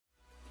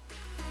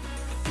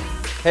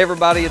Hey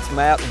everybody, it's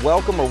Matt.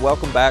 Welcome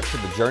back to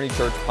the Journey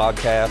Church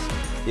podcast.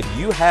 If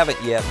you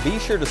haven't yet, be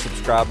sure to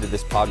subscribe to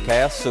this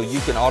podcast so you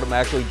can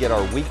automatically get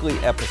our weekly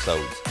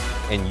episodes.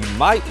 And you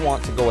might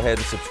want to go ahead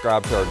and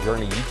subscribe to our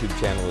Journey YouTube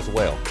channel as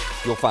well.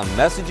 You'll find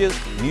messages,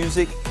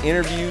 music,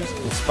 interviews,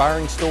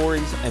 inspiring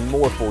stories, and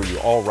more for you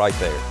all right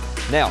there.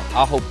 Now,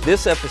 I hope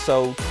this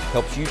episode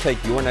helps you take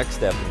your next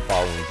step in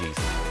following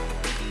Jesus.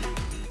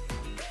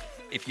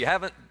 If you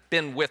haven't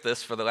been with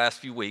us for the last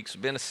few weeks,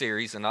 it's been a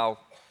series, and I'll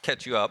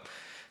catch you up.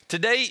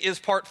 Today is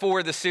part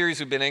 4 of the series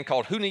we've been in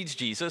called Who Needs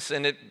Jesus?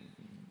 And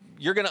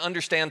you're going to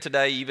understand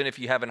today even if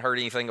you haven't heard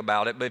anything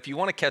about it. But if you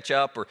want to catch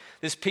up or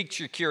this piques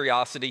your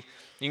curiosity,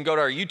 you can go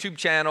to our YouTube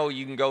channel,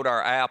 you can go to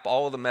our app.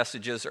 All of the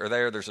messages are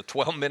there. There's a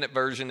 12-minute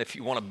version if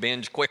you want to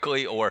binge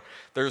quickly, or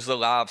there's the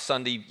live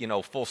Sunday,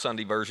 full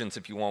Sunday versions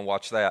if you want to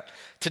watch that.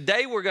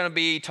 Today we're going to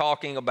be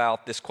talking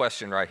about this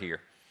question right here.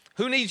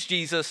 Who needs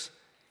Jesus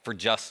for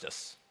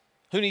justice?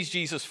 Who needs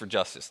Jesus for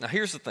justice? Now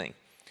here's the thing.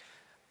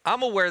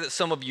 I'm aware that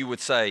some of you would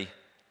say,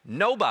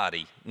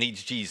 nobody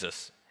needs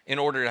Jesus in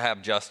order to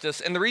have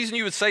justice. And the reason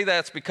you would say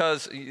that is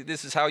because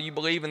this is how you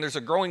believe, and there's a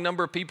growing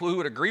number of people who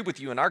would agree with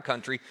you in our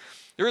country.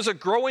 There is a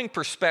growing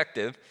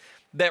perspective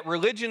that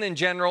religion in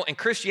general, and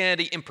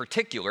Christianity in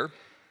particular,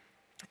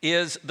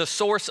 is the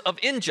source of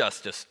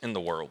injustice in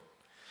the world.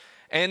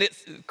 And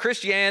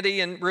Christianity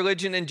and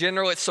religion in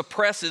general, it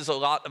suppresses a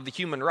lot of the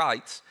human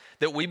rights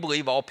that we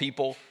believe all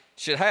people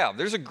should have.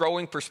 There's a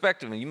growing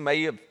perspective, and you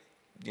may have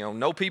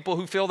know people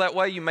who feel that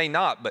way, you may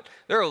not, but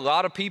there are a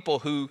lot of people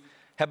who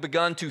have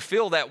begun to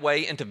feel that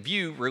way and to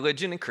view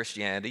religion and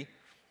Christianity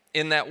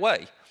in that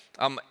way.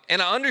 And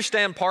I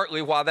understand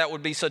partly why that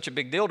would be such a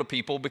big deal to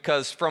people,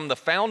 because from the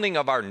founding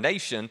of our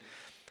nation,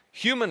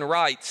 human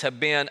rights have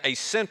been a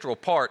central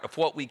part of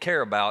what we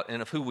care about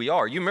and of who we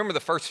are. You remember the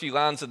first few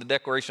lines of the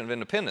Declaration of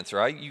Independence,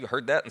 right? You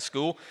heard that in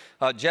school.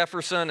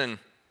 Jefferson and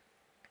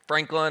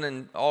Franklin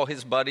and all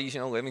his buddies,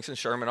 Livingston,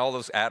 Sherman, all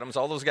those Adams,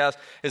 all those guys,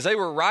 as they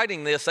were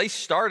writing this, they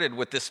started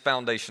with this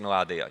foundational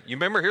idea. You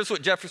remember, here's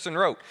what Jefferson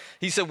wrote.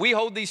 He said, "We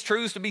hold these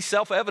truths to be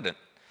self-evident,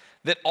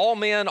 that all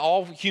men,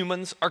 all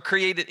humans are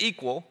created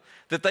equal,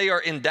 that they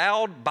are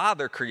endowed by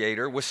their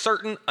Creator with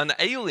certain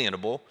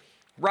unalienable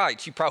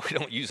rights." You probably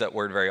don't use that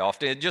word very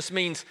often. It just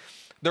means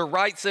they're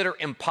rights that are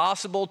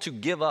impossible to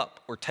give up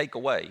or take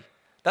away.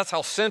 That's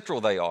how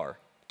central they are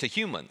to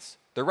humans.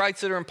 They're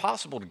rights that are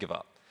impossible to give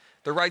up.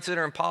 The rights that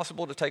are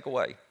impossible to take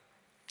away.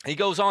 He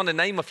goes on to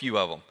name a few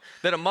of them,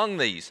 that among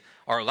these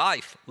are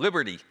life,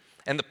 liberty,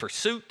 and the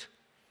pursuit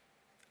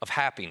of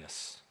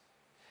happiness.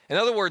 In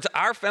other words,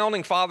 our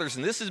founding fathers,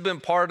 and this has been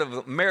part of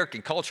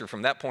American culture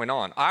from that point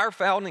on, our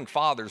founding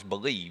fathers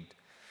believed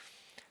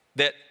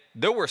that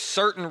there were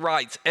certain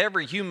rights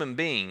every human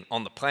being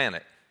on the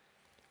planet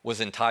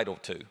was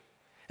entitled to,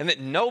 and that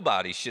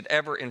nobody should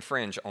ever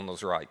infringe on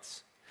those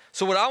rights.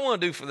 So what I want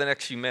to do for the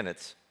next few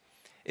minutes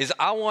is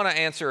I want to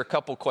answer a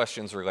couple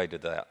questions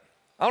related to that.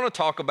 I want to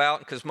talk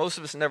about, because most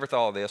of us never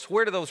thought of this,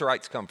 where do those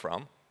rights come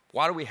from?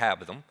 Why do we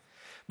have them?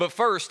 But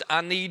first,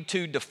 I need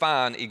to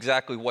define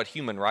exactly what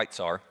human rights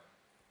are.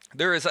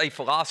 There is a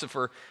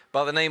philosopher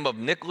by the name of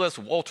Nicholas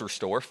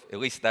Wolterstorff, at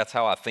least that's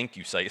how I think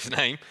you say his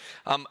name,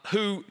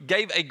 who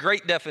gave a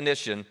great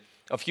definition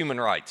of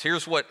human rights.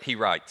 Here's what he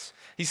writes.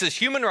 He says,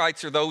 human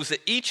rights are those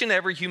that each and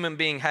every human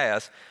being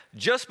has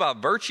just by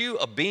virtue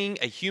of being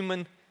a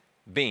human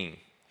being.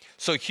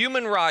 So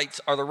human rights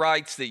are the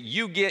rights that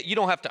you get. You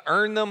don't have to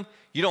earn them.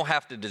 You don't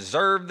have to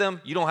deserve them.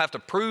 You don't have to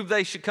prove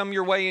they should come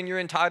your way and you're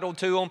entitled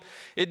to them.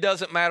 It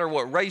doesn't matter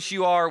what race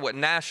you are, what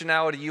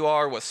nationality you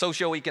are, what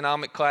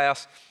socioeconomic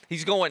class.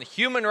 He's going,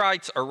 human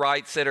rights are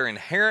rights that are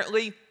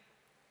inherently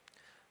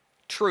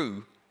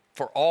true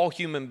for all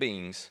human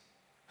beings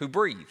who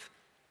breathe.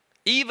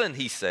 Even,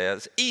 he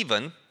says,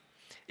 even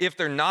if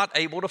they're not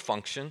able to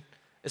function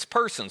as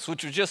persons,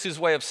 which was just his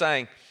way of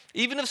saying,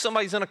 even if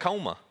somebody's in a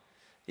coma,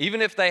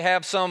 even if they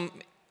have some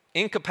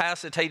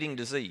incapacitating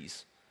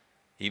disease,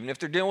 even if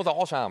they're dealing with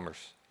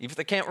Alzheimer's, even if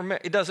they can't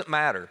remember, it doesn't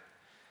matter.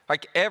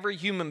 Like every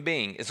human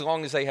being, as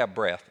long as they have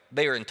breath,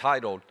 they are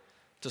entitled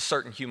to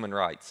certain human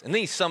rights. And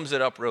then he sums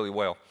it up really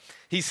well.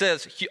 He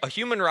says, a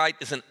human right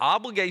is an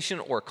obligation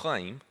or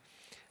claim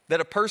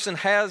that a person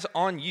has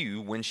on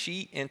you when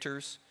she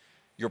enters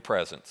your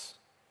presence.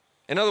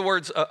 In other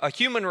words, a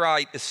human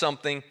right is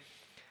something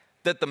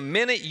that the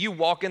minute you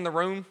walk in the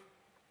room,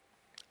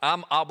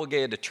 I'm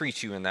obligated to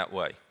treat you in that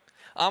way.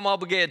 I'm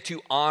obligated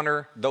to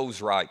honor those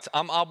rights.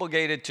 I'm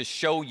obligated to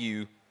show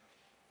you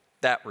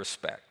that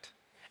respect.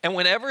 And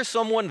whenever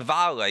someone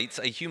violates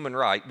a human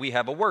right, we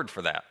have a word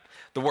for that.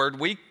 The word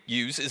we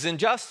use is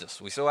injustice.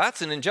 We say, well,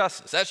 that's an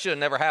injustice. That should have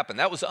never happened.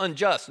 That was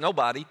unjust.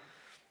 Nobody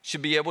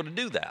should be able to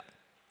do that.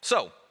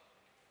 So,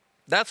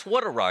 that's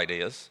what a right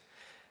is.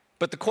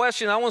 But the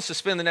question I want us to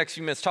spend the next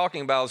few minutes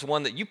talking about is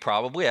one that you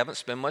probably haven't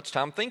spent much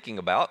time thinking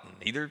about,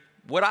 neither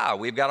would I.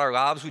 We've got our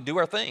lives, we do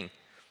our thing.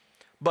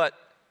 But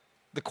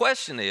the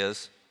question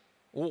is,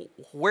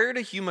 where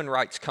do human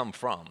rights come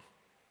from?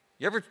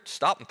 You ever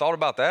stopped and thought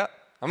about that?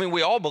 I mean,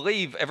 we all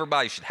believe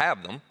everybody should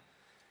have them,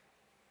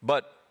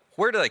 but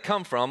where do they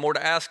come from? Or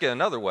to ask it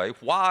another way,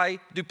 why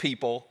do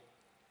people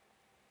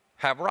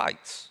have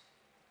rights?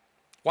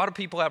 Why do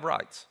people have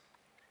rights?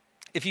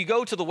 If you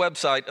go to the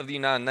website of the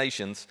United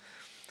Nations,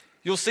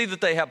 you'll see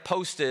that they have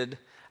posted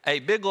a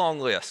big long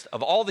list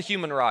of all the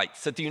human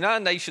rights that the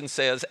United Nations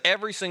says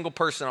every single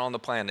person on the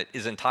planet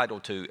is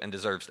entitled to and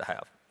deserves to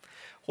have.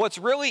 What's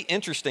really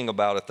interesting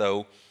about it,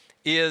 though,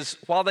 is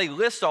while they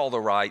list all the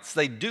rights,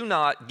 they do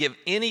not give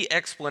any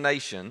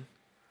explanation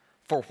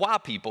for why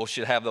people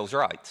should have those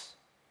rights.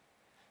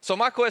 So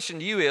my question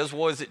to you is,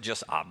 well, is it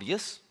just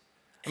obvious?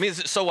 I mean, is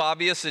it so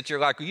obvious that you're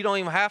like, well, you don't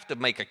even have to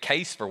make a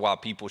case for why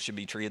people should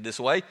be treated this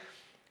way?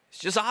 It's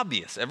just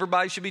obvious.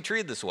 Everybody should be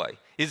treated this way.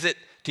 Is it,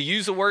 to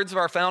use the words of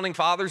our founding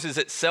fathers, is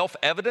it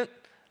self-evident?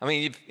 I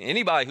mean, if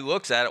anybody who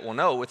looks at it will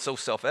know it's so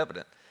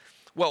self-evident.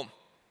 Well,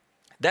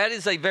 that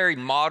is a very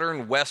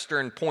modern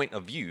Western point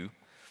of view.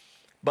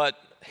 But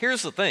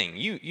here's the thing.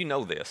 You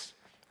know this.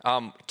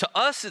 To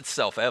us, it's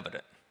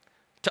self-evident.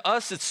 To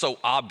us, it's so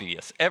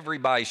obvious.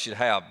 Everybody should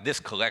have this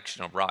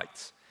collection of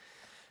rights.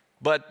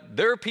 But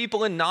there are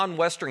people in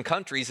non-Western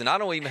countries, and I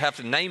don't even have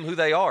to name who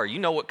they are. You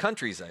know what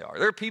countries they are.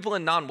 There are people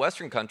in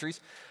non-Western countries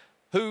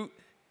who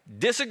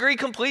disagree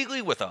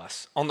completely with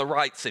us on the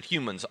rights that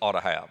humans ought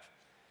to have.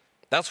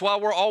 That's why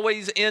we're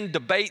always in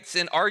debates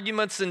and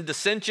arguments and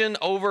dissension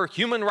over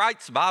human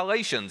rights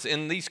violations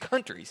in these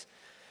countries.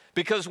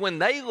 Because when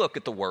they look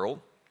at the world,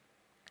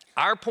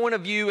 our point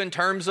of view in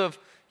terms of,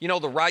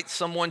 the rights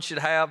someone should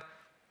have,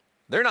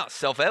 they're not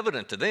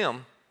self-evident to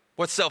them.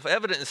 What's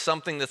self-evident is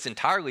something that's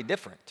entirely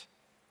different.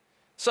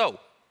 So,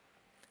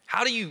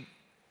 how do you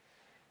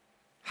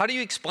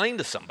explain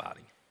to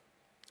somebody,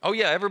 oh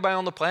yeah, everybody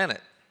on the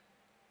planet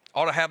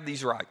ought to have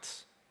these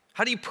rights?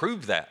 How do you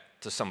prove that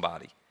to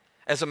somebody?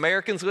 As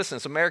Americans, listen,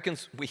 as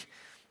Americans,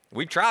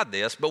 we've tried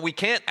this, but we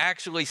can't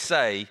actually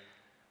say,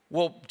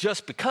 well,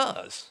 just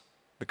because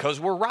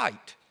we're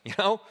right,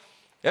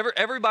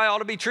 Everybody ought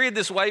to be treated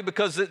this way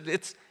because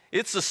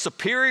it's a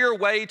superior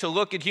way to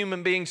look at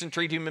human beings and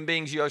treat human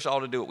beings. You ought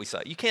to do what we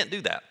say. You can't do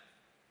that.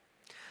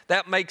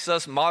 That makes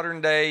us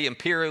modern day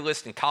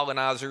imperialists and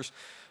colonizers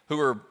who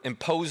are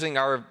imposing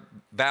our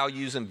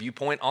values and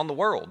viewpoint on the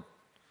world.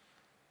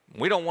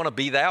 We don't want to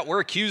be that.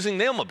 We're accusing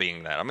them of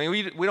being that. I mean,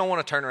 we don't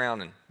want to turn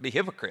around and be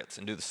hypocrites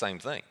and do the same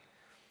thing.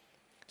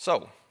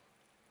 So,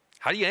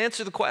 how do you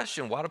answer the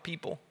question, why do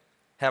people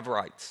have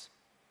rights?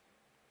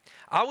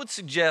 I would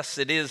suggest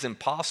it is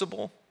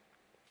impossible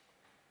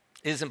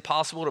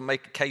to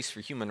make a case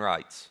for human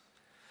rights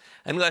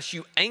unless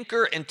you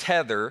anchor and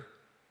tether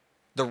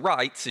the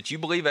rights that you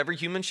believe every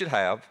human should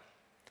have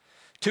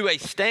to a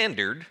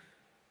standard,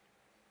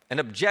 an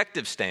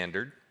objective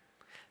standard,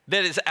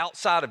 that is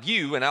outside of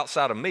you and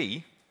outside of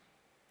me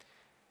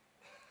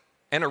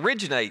and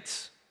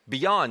originates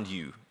beyond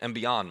you and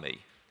beyond me.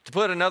 To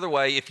put it another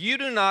way, if you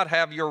do not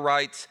have your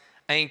rights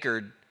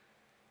anchored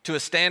to a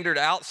standard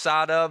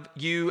outside of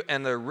you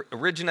and that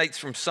originates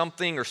from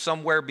something or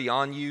somewhere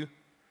beyond you,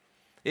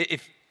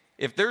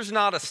 if there's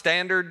not a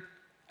standard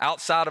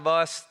outside of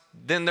us,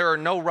 then there are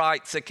no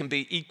rights that can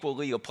be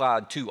equally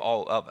applied to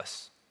all of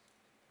us.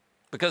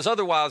 Because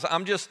otherwise,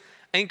 I'm just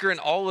anchoring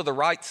all of the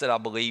rights that I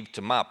believe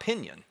to my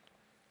opinion,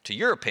 to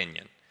your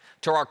opinion,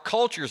 to our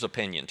culture's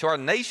opinion, to our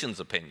nation's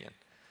opinion.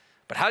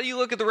 But how do you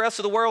look at the rest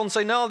of the world and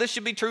say, no, this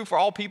should be true for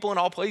all people in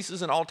all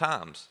places and all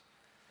times?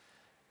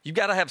 You've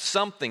got to have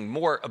something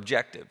more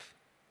objective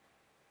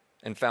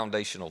and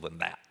foundational than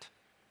that.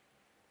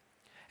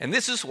 And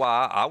this is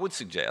why I would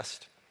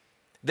suggest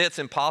that it's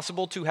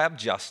impossible to have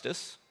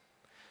justice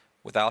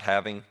without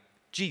having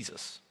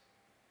Jesus.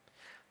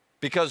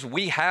 Because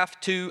we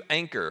have to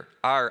anchor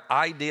our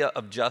idea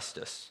of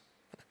justice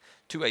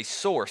to a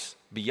source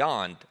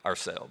beyond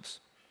ourselves,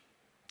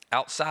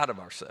 outside of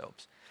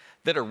ourselves,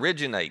 that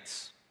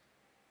originates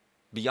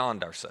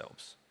beyond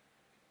ourselves.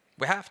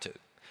 We have to.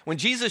 When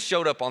Jesus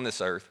showed up on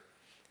this earth,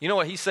 you know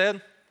what he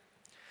said?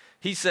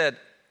 He said,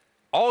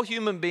 all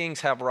human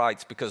beings have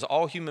rights because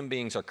all human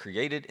beings are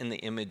created in the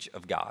image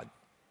of God.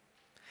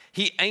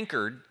 He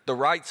anchored the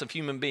rights of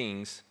human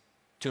beings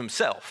to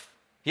himself.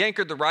 He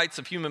anchored the rights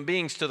of human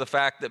beings to the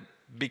fact that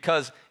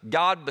because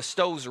God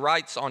bestows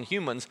rights on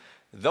humans,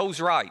 those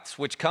rights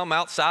which come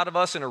outside of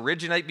us and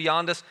originate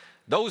beyond us,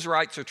 those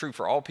rights are true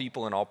for all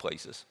people in all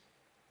places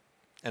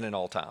and in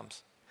all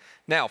times.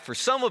 Now, for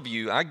some of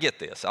you, I get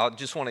this. I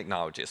just want to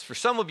acknowledge this. For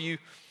some of you,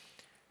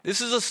 this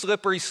is a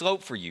slippery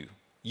slope for you.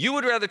 You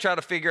would rather try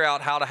to figure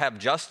out how to have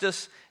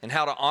justice and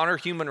how to honor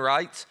human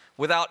rights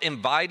without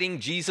inviting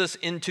Jesus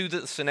into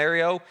the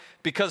scenario,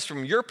 because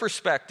from your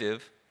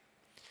perspective,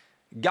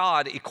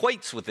 God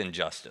equates with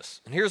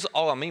injustice. And here's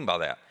all I mean by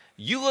that.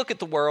 You look at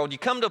the world, you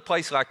come to a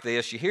place like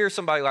this, you hear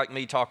somebody like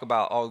me talk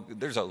about, oh,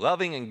 there's a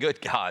loving and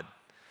good God.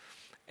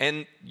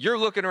 And you're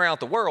looking around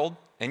the world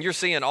and you're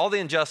seeing all the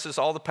injustice,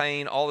 all the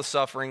pain, all the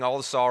suffering, all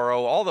the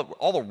sorrow,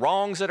 all the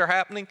wrongs that are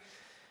happening.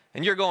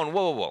 And you're going,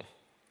 whoa,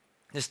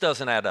 this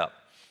doesn't add up.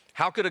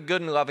 How could a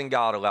good and loving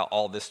God allow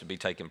all this to be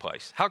taking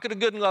place? How could a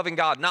good and loving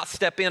God not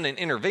step in and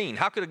intervene?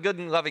 How could a good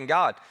and loving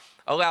God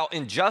allow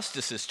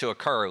injustices to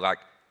occur like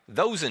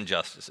those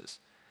injustices?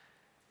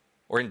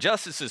 or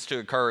injustices to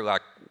occur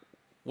like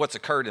what's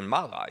occurred in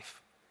my life.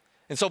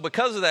 And so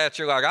because of that,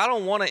 you're like, I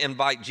don't want to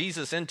invite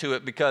Jesus into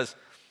it because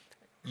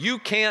you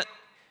can't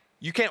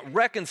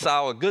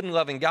reconcile a good and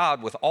loving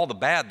God with all the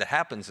bad that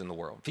happens in the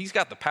world. If he's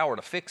got the power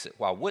to fix it,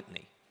 why wouldn't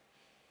he?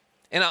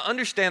 And I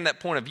understand that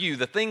point of view.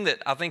 The thing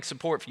that I think is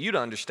important for you to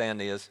understand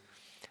is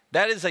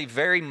that is a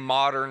very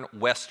modern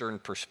Western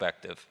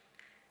perspective.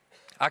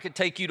 I could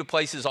take you to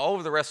places all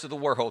over the rest of the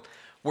world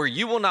where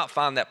you will not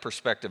find that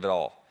perspective at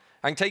all.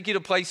 I can take you to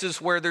places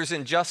where there's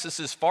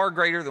injustices far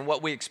greater than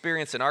what we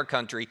experience in our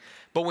country,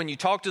 but when you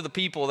talk to the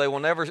people, they will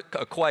never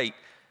equate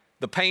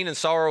the pain and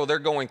sorrow they're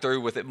going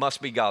through with it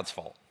must be God's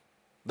fault.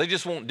 They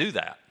just won't do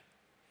that.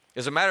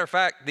 As a matter of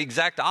fact, the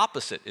exact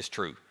opposite is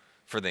true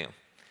for them.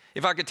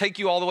 If I could take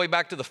you all the way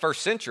back to the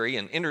first century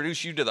and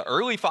introduce you to the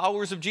early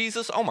followers of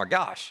Jesus, oh my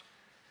gosh,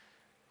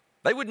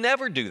 they would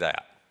never do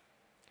that.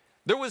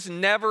 There was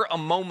never a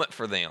moment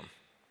for them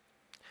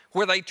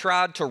where they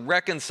tried to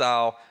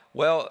reconcile,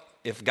 well,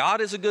 if God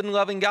is a good and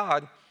loving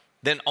God,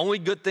 then only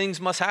good things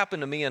must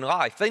happen to me in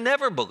life. They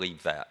never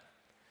believed that.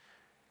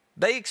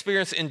 They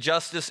experienced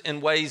injustice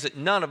in ways that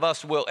none of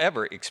us will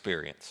ever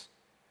experience.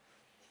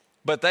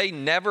 But they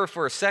never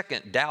for a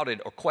second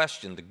doubted or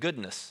questioned the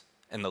goodness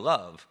and the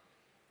love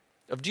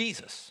of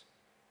Jesus.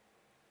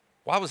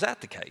 Why was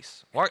that the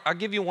case? Well, I'll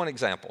give you one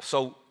example.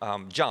 So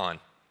John,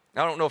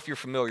 I don't know if you're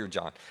familiar with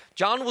John.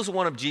 John was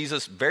one of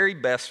Jesus' very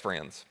best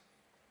friends.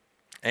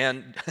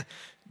 And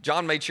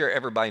John made sure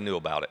everybody knew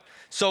about it.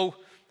 So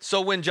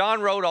when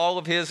John wrote all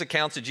of his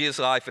accounts of Jesus'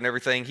 life and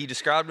everything, he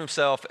described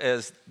himself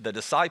as the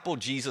disciple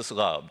Jesus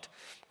loved,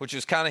 which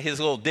was kind of his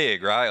little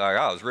dig, right? Like,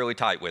 I was really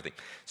tight with him.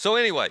 So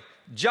anyway,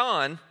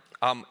 John,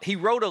 he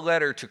wrote a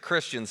letter to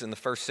Christians in the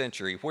first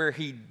century where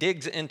he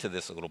digs into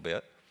this a little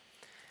bit.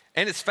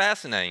 And it's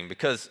fascinating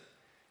because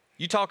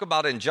you talk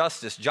about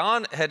injustice.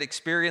 John had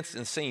experienced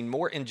and seen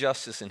more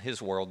injustice in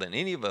his world than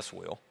any of us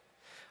will.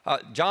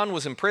 John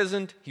was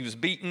imprisoned, he was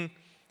beaten,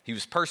 he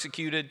was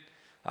persecuted,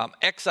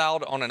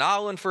 exiled on an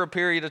island for a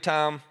period of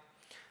time.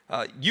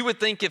 You would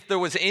think if there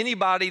was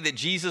anybody that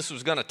Jesus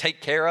was going to take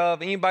care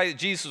of, anybody that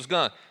Jesus was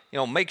going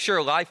to, make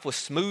sure life was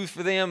smooth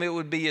for them, it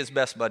would be his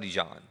best buddy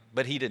John.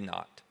 But he did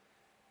not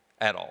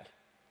at all.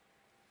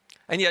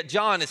 And yet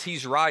John, as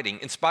he's writing,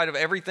 in spite of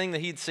everything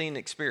that he'd seen and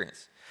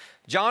experienced,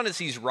 John, as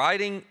he's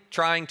writing,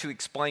 trying to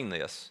explain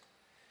this,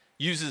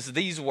 uses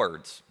these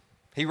words.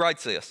 He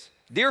writes this: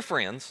 "Dear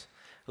friends,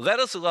 let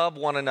us love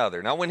one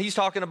another." Now, when he's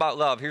talking about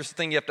love, here's the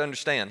thing you have to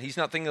understand. He's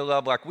not thinking of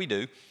love like we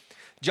do.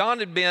 John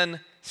had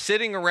been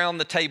sitting around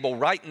the table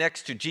right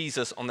next to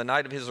Jesus on the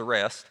night of his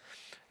arrest,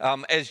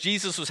 as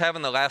Jesus was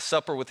having the Last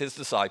Supper with his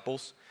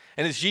disciples.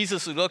 And as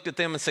Jesus looked at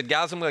them and said,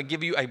 "Guys, I'm going to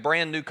give you a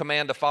brand new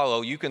command to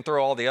follow. You can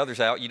throw all the others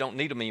out. You don't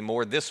need them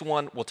anymore. This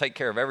one will take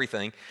care of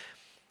everything.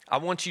 I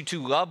want you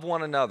to love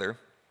one another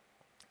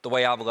the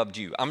way I've loved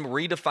you." I'm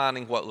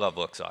redefining what love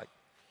looks like.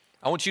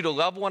 I want you to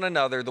love one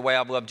another the way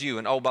I've loved you.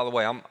 And oh, by the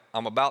way,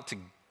 I'm about to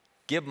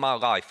give my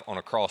life on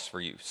a cross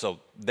for you. So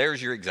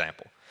there's your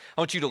example.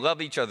 I want you to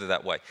love each other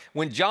that way.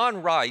 When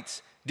John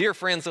writes, "Dear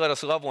friends, let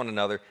us love one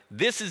another,"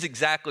 this is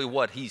exactly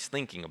what he's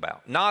thinking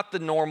about. Not the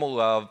normal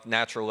love,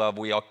 natural love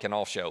we all can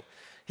all show.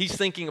 He's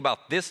thinking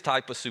about this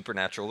type of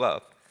supernatural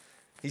love.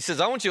 He says,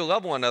 "I want you to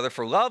love one another,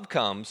 for love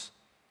comes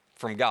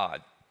from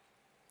God."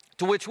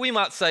 To which we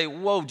might say,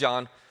 "Whoa,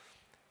 John,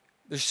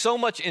 there's so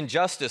much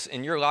injustice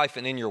in your life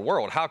and in your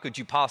world. How could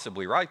you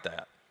possibly write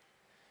that?"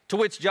 To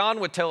which John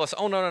would tell us,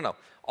 "Oh, no.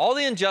 All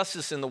the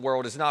injustice in the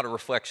world is not a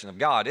reflection of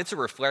God. It's a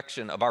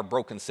reflection of our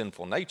broken,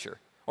 sinful nature."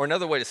 Or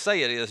another way to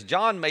say it is,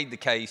 John made the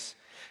case,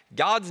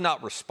 God's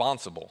not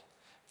responsible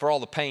for all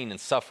the pain and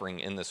suffering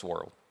in this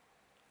world.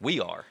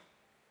 We are.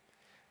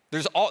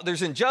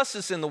 There's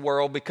injustice in the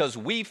world because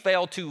we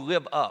fail to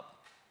live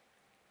up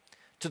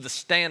to the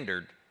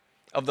standard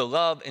of the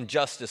love and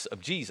justice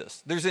of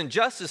Jesus. There's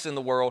injustice in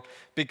the world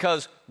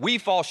because we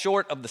fall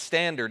short of the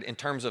standard in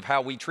terms of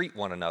how we treat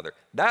one another.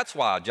 That's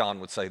why John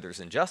would say there's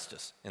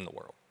injustice in the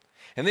world.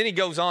 And then he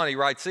goes on, he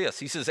writes this.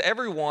 He says,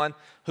 "Everyone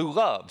who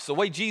loves the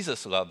way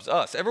Jesus loves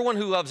us, everyone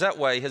who loves that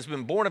way has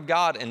been born of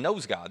God and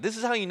knows God." This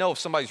is how you know if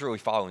somebody's really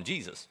following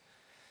Jesus.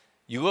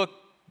 You look,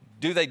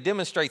 do they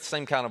demonstrate the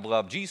same kind of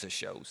love Jesus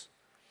shows?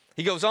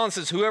 He goes on and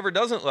says, "Whoever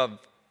doesn't love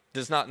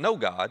does not know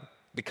God,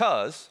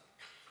 because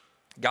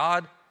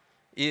God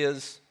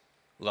is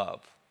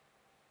love."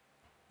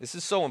 This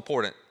is so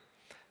important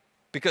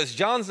because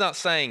John's not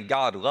saying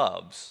God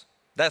loves.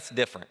 That's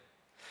different.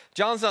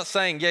 John's not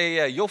saying,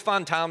 yeah, you'll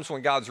find times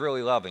when God's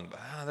really loving,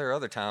 but there are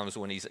other times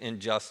when he's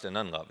unjust and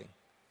unloving.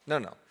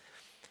 No.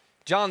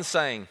 John's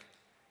saying,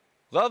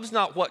 love's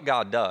not what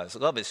God does.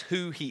 Love is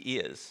who he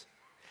is.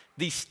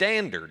 The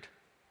standard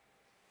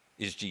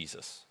is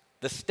Jesus.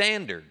 The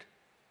standard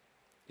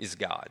is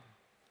God.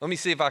 Let me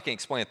see if I can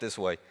explain it this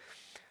way.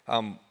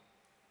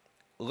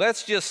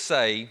 Let's just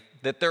say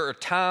that there are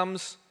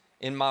times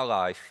in my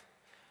life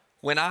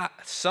when I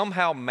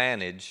somehow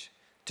manage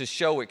to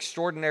show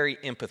extraordinary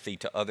empathy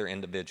to other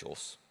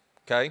individuals,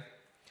 okay?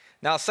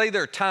 Now, I say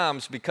there are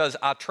times because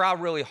I try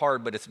really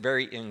hard, but it's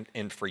very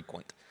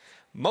infrequent.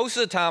 Most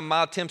of the time,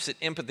 my attempts at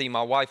empathy,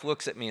 my wife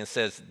looks at me and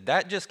says,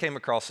 that just came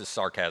across as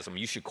sarcasm.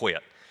 You should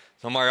quit.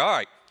 So I'm like, all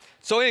right.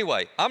 So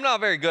anyway, I'm not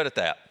very good at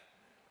that.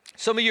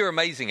 Some of you are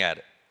amazing at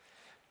it.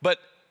 But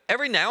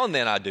every now and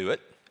then I do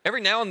it.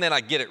 Every now and then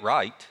I get it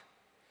right.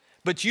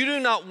 But you do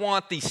not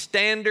want the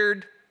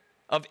standard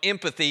of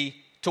empathy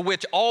to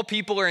which all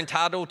people are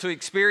entitled to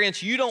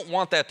experience. You don't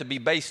want that to be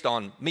based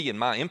on me and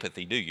my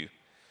empathy, do you?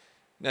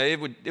 No,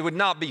 it would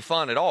not be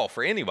fun at all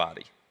for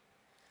anybody.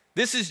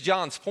 This is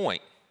John's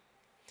point.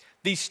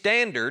 The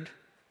standard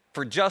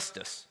for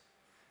justice,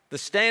 the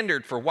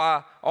standard for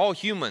why all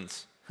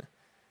humans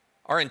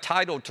are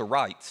entitled to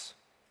rights,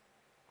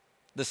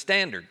 the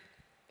standard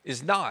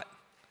is not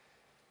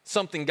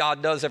something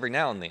God does every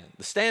now and then.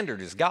 The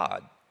standard is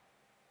God.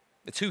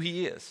 It's who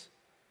He is.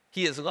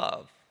 He is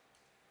love.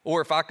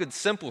 Or if I could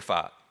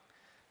simplify it,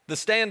 the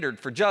standard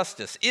for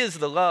justice is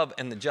the love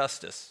and the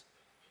justice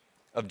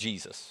of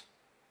Jesus.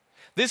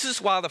 This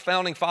is why the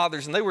founding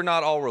fathers, and they were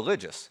not all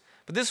religious,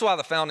 but this is why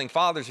the founding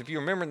fathers, if you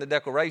remember in the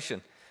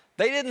Declaration,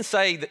 they didn't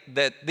say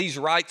that these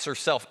rights are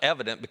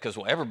self-evident because,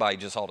 well, everybody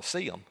just ought to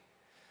see them.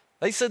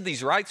 They said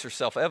these rights are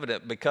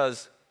self-evident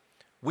because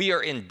we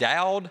are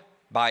endowed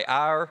by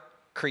our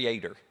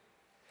Creator.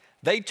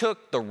 They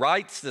took the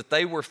rights that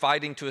they were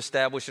fighting to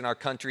establish in our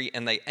country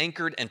and they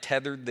anchored and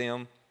tethered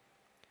them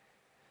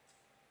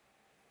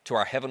to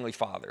our Heavenly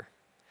Father,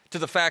 to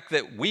the fact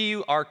that we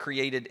are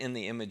created in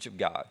the image of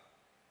God.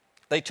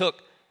 They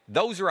took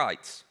those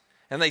rights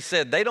and they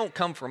said they don't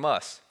come from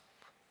us.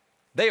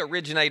 They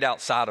originate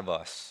outside of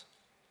us.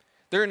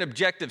 They're an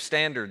objective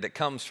standard that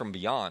comes from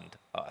beyond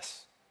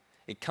us.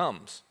 It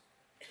comes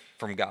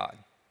from God.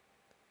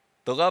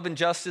 The love and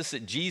justice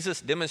that Jesus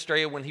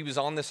demonstrated when He was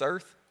on this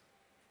earth,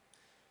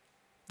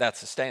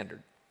 that's the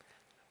standard.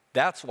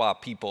 That's why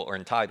people are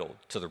entitled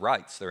to the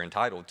rights they're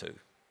entitled to,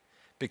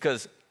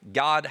 because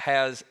God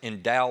has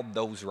endowed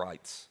those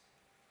rights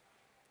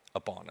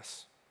upon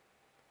us.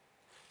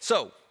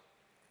 So,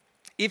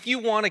 if you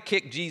want to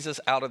kick Jesus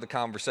out of the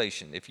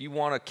conversation, if you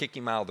want to kick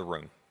Him out of the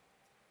room,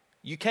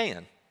 you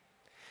can.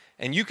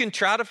 And you can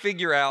try to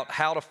figure out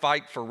how to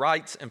fight for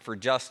rights and for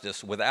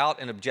justice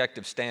without an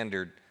objective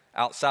standard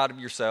outside of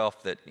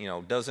yourself that,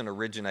 doesn't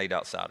originate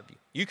outside of you.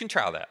 You can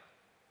try that.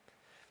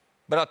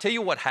 But I'll tell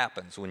you what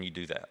happens when you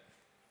do that.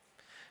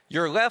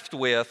 You're left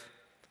with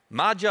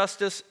my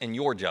justice and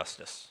your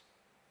justice.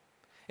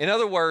 In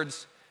other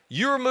words,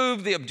 you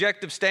remove the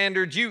objective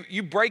standards,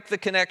 you break the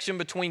connection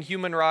between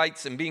human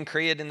rights and being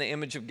created in the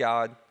image of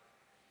God.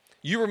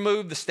 You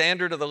remove the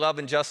standard of the love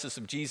and justice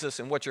of Jesus,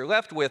 and what you're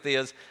left with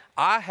is,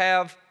 I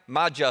have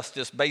my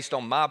justice based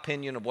on my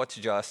opinion of what's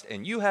just,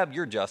 and you have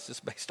your justice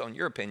based on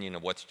your opinion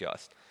of what's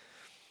just.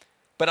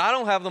 But I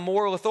don't have the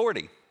moral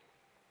authority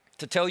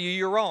to tell you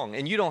you're wrong,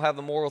 and you don't have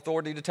the moral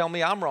authority to tell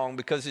me I'm wrong,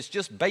 because it's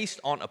just based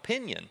on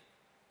opinion.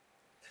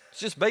 It's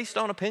just based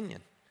on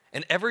opinion,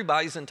 and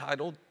everybody's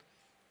entitled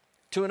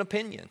to an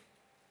opinion.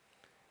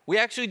 We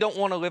actually don't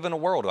want to live in a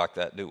world like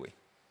that, do we?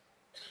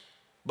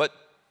 But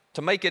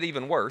to make it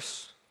even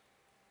worse,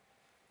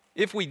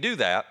 if we do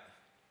that,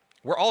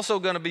 we're also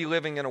going to be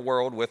living in a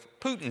world with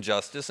Putin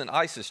justice and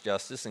ISIS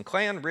justice and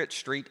Klan, Rich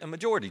Street, and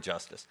majority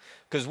justice,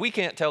 because we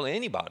can't tell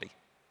anybody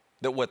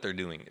that what they're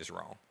doing is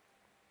wrong.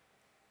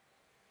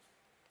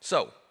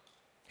 So,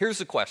 here's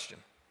the question.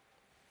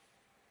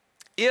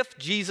 If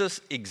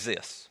Jesus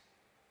exists,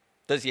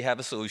 does He have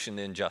a solution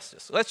to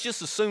injustice? Let's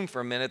just assume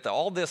for a minute that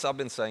all this I've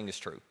been saying is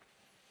true.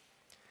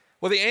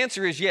 Well, the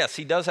answer is yes,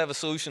 He does have a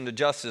solution to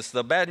justice.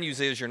 The bad news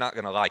is you're not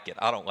going to like it.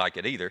 I don't like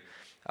it either.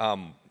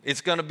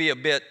 It's going to be a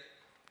bit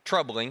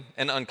troubling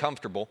and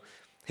uncomfortable,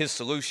 His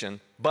solution.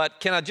 But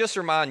can I just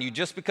remind you,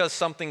 just because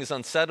something is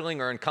unsettling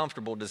or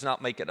uncomfortable does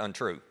not make it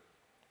untrue.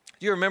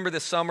 Do you remember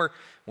this summer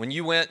when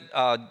you went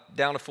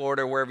down to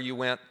Florida or wherever you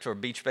went for a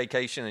beach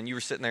vacation and you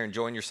were sitting there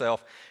enjoying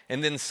yourself,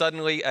 and then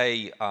suddenly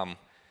a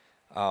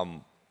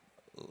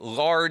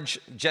large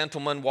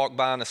gentleman walked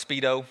by in a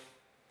Speedo?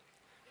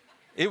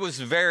 It was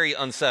very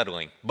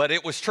unsettling, but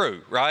it was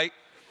true, right?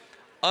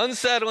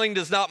 Unsettling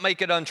does not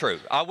make it untrue.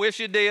 I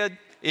wish it did.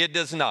 It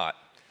does not.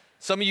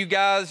 Some of you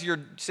guys, your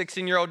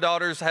 16-year-old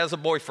daughter has a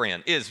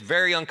boyfriend. It is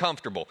very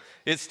uncomfortable.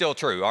 It's still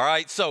true, all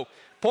right? So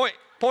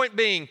point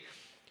being,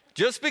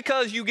 just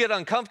because you get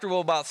uncomfortable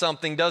about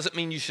something doesn't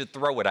mean you should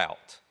throw it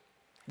out.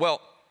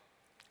 Well,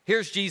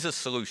 here's Jesus'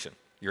 solution.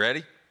 You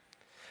ready?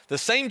 The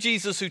same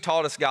Jesus who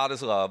taught us God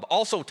is love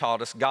also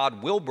taught us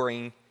God will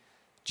bring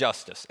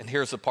justice. And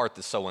here's the part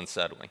that's so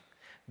unsettling.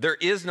 There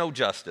is no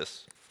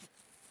justice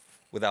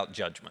without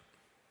judgment.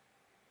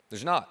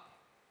 There's not.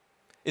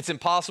 It's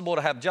impossible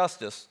to have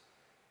justice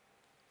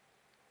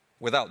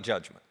without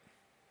judgment.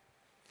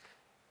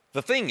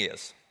 The thing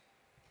is,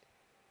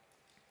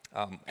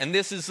 and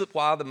this is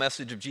why the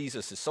message of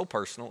Jesus is so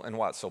personal and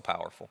why it's so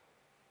powerful.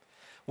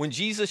 When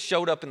Jesus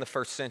showed up in the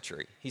first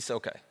century, He said,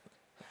 okay,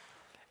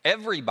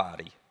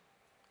 everybody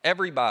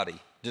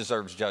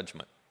deserves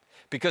judgment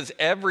because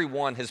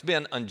everyone has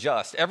been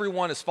unjust.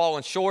 Everyone has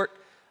fallen short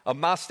of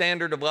my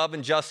standard of love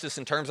and justice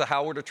in terms of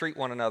how we're to treat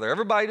one another.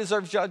 Everybody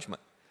deserves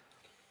judgment.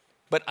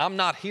 But I'm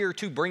not here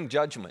to bring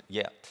judgment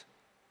yet.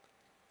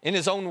 In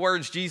his own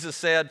words, Jesus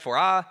said, "For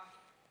I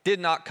did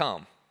not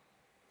come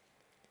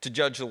to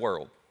judge the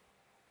world.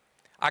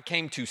 I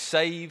came to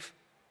save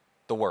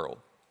the world."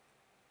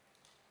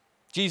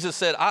 Jesus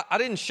said, I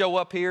didn't show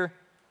up here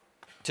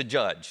to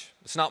judge.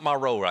 It's not my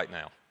role right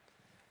now.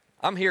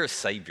 I'm here as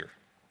Savior.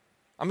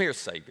 I'm here as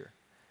Savior.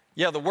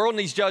 Yeah, the world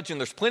needs judging.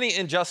 There's plenty of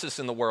injustice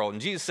in the world.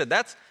 And Jesus said,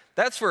 that's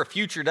for a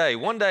future day.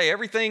 One day,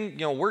 everything,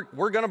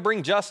 we're going to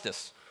bring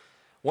justice.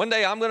 One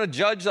day, I'm going to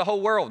judge the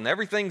whole world, and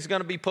everything's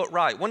going to be put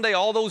right. One day,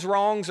 all those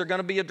wrongs are going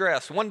to be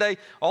addressed. One day,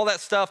 all that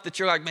stuff that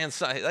you're like, man,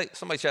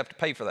 somebody should have to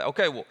pay for that.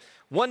 Okay, well,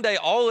 one day,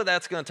 all of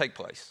that's going to take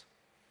place.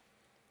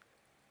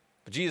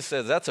 But Jesus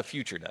says, that's a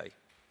future day.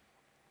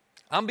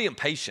 I'm being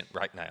patient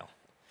right now.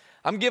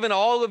 I'm giving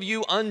all of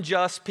you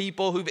unjust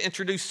people who've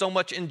introduced so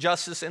much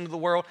injustice into the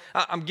world,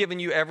 I'm giving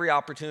you every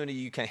opportunity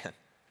you can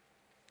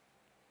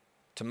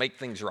to make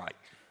things right.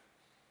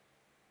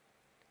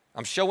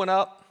 I'm showing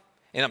up,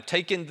 and I'm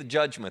taking the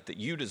judgment that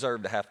you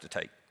deserve to have to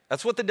take.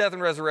 That's what the death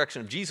and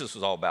resurrection of Jesus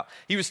was all about.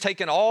 He was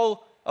taking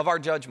all of our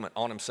judgment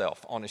on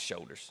himself, on his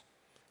shoulders.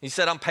 He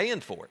said, I'm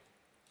paying for it.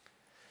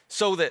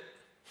 So that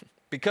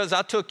because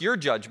I took your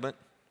judgment,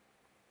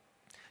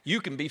 you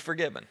can be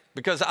forgiven.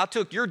 Because I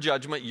took your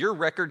judgment, your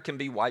record can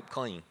be wiped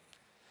clean.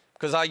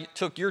 Because I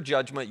took your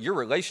judgment, your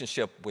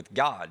relationship with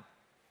God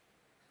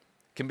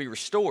can be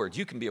restored.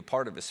 You can be a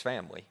part of his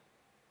family.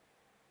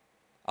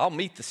 I'll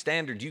meet the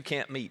standard you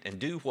can't meet and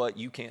do what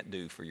you can't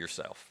do for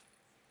yourself.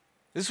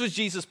 This was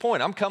Jesus'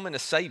 point. I'm coming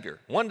as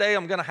Savior. One day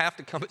I'm going to have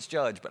to come as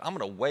judge, but I'm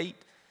going to wait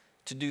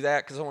to do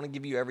that because I want to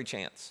give you every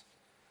chance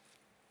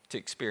to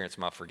experience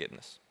my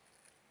forgiveness.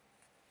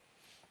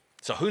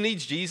 So who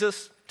needs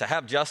Jesus to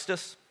have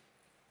justice?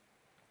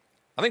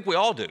 I think we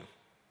all do,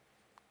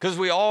 because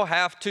we all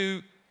have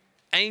to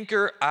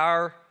anchor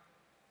our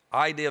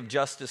idea of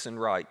justice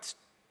and rights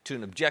to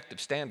an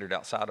objective standard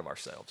outside of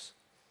ourselves.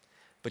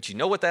 But you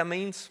know what that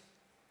means?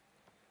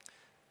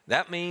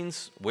 That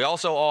means we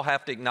also all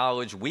have to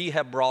acknowledge we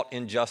have brought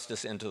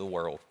injustice into the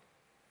world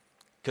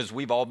because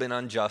we've all been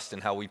unjust in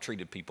how we've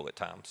treated people at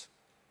times.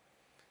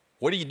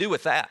 What do you do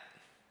with that?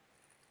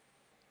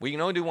 Well, you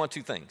can only do one of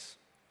two things.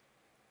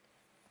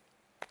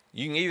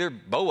 You can either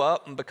bow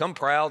up and become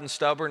proud and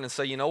stubborn and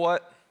say, you know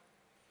what?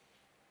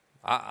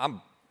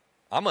 I'm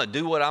going to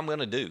do what I'm going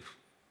to do.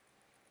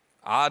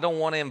 I don't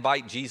want to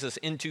invite Jesus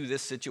into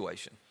this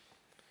situation.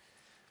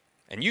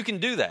 And you can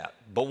do that,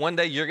 but one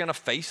day you're going to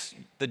face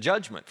the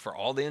judgment for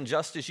all the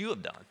injustice you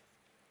have done.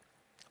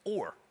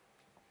 Or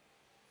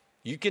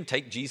you can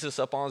take Jesus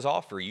up on his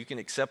offer. You can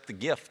accept the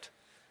gift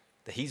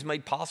that he's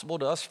made possible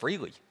to us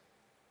freely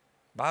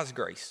by his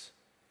grace.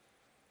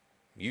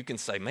 You can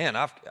say, man,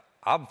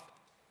 I've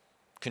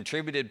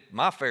contributed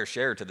my fair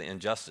share to the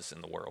injustice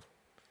in the world.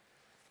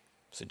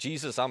 So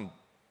Jesus, I'm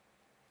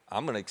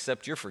going to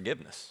accept your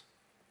forgiveness.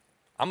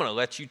 I'm going to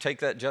let you take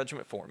that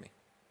judgment for me.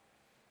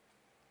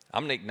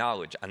 I'm going to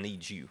acknowledge I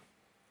need you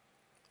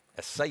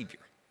as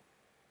Savior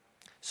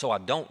so I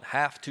don't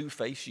have to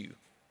face you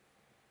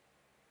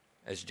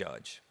as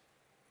judge.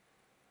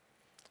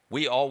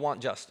 We all want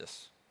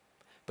justice,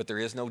 but there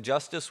is no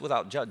justice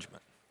without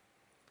judgment.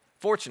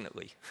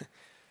 Fortunately,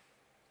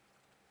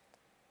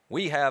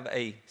 we have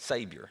a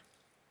Savior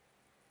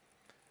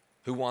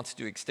who wants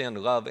to extend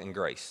love and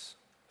grace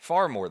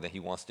far more than he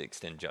wants to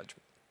extend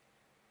judgment.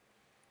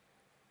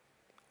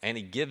 And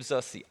he gives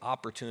us the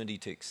opportunity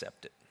to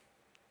accept it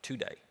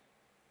today.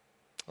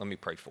 Let me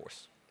pray for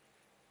us.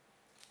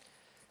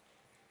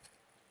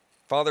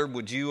 Father,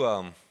 would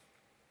you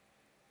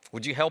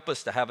help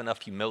us to have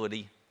enough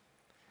humility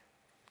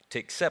to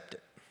accept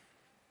it?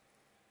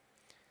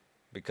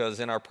 Because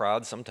in our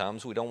pride,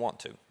 sometimes we don't want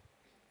to.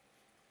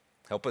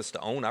 Help us to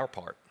own our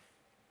part.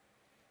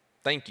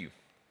 Thank you.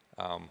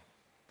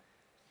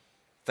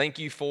 Thank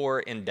you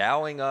for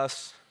endowing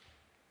us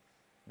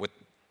with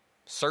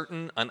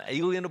certain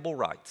unalienable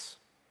rights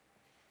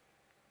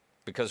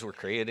because we're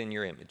created in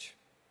your image.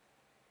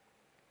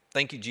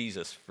 Thank you,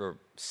 Jesus, for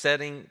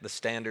setting the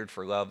standard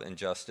for love and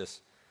justice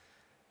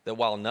that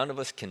while none of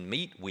us can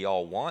meet, we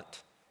all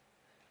want.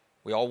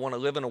 We all want to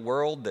live in a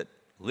world that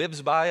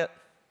lives by it.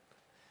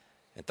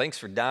 And thanks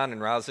for dying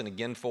and rising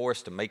again for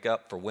us to make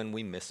up for when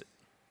we miss it.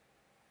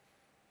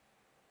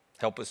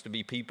 Help us to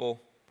be people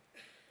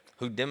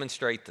who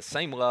demonstrate the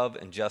same love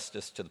and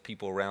justice to the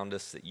people around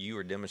us that you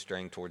are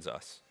demonstrating towards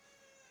us.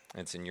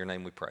 And it's in your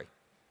name we pray.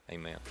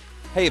 Amen.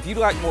 Hey, if you'd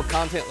like more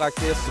content like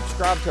this,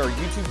 subscribe to our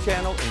YouTube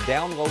channel and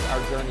download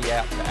our Journey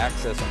app to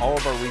access all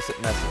of our recent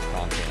message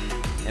content.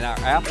 And our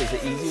app is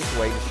the easiest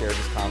way to share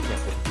this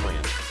content with a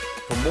friend.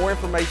 For more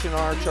information on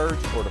our church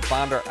or to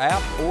find our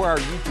app or our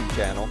YouTube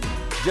channel,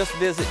 just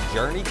visit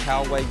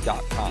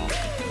journeycalway.com.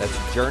 That's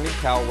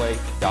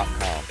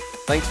journeycalway.com.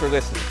 Thanks for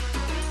listening.